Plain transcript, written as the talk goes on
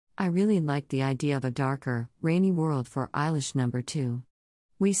I really liked the idea of a darker, rainy world for Eilish number 2.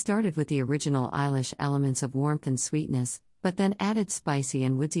 We started with the original Eilish elements of warmth and sweetness, but then added spicy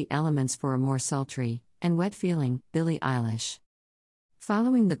and woodsy elements for a more sultry and wet feeling, Billie Eilish.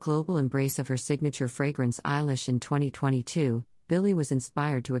 Following the global embrace of her signature fragrance Eilish in 2022, Billie was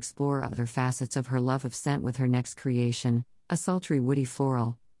inspired to explore other facets of her love of scent with her next creation, a sultry woody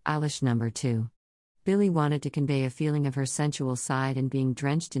floral, Eilish number 2. Billie wanted to convey a feeling of her sensual side and being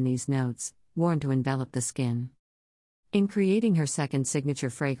drenched in these notes, worn to envelop the skin. In creating her second signature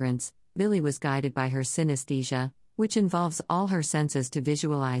fragrance, Billie was guided by her synesthesia, which involves all her senses to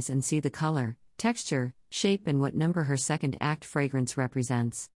visualize and see the color, texture, shape, and what number her second act fragrance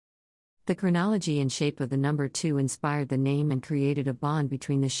represents. The chronology and shape of the number 2 inspired the name and created a bond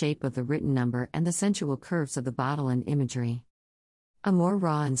between the shape of the written number and the sensual curves of the bottle and imagery. A more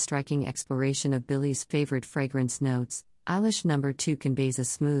raw and striking exploration of Billie's favorite fragrance notes, Eilish number 2 conveys a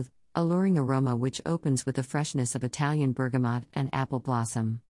smooth, alluring aroma which opens with the freshness of Italian bergamot and apple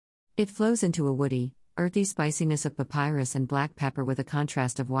blossom. It flows into a woody, earthy spiciness of papyrus and black pepper with a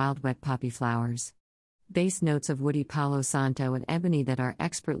contrast of wild wet poppy flowers. Base notes of woody Palo Santo and ebony that are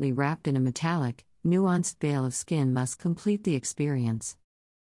expertly wrapped in a metallic, nuanced veil of skin must complete the experience.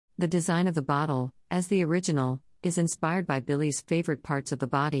 The design of the bottle, as the original, is inspired by Billie's favorite parts of the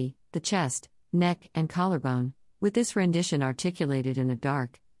body, the chest, neck, and collarbone, with this rendition articulated in a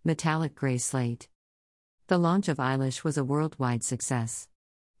dark, metallic gray slate. The launch of Eilish was a worldwide success.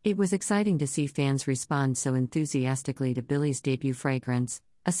 It was exciting to see fans respond so enthusiastically to Billie's debut fragrance,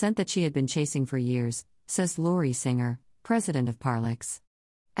 a scent that she had been chasing for years, says Lori Singer, president of Parlux.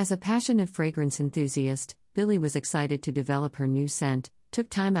 As a passionate fragrance enthusiast, Billie was excited to develop her new scent, took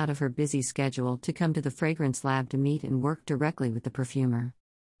time out of her busy schedule to come to the fragrance lab to meet and work directly with the perfumer.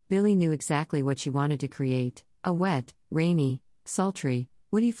 Billie knew exactly what she wanted to create, a wet, rainy, sultry,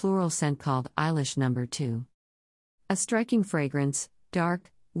 woody floral scent called Eilish number 2. A striking fragrance,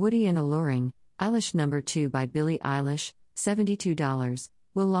 dark, woody and alluring, Eilish number 2 by Billie Eilish, $72,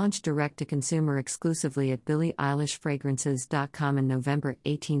 will launch direct-to-consumer exclusively at BillieEilishFragrances.com on November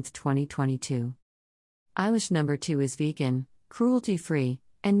 18, 2022. Eilish number 2 is vegan, cruelty-free,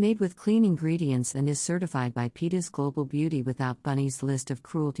 and made with clean ingredients and is certified by PETA's Global Beauty Without Bunny's list of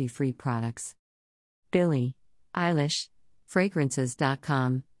cruelty-free products. Billie Eilish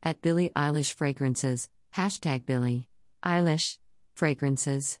Fragrances.com, at Billie Eilish Fragrances, #Billie Eilish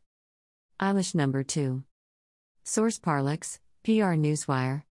Fragrances. Eilish number 2. Source Parlux, PR Newswire.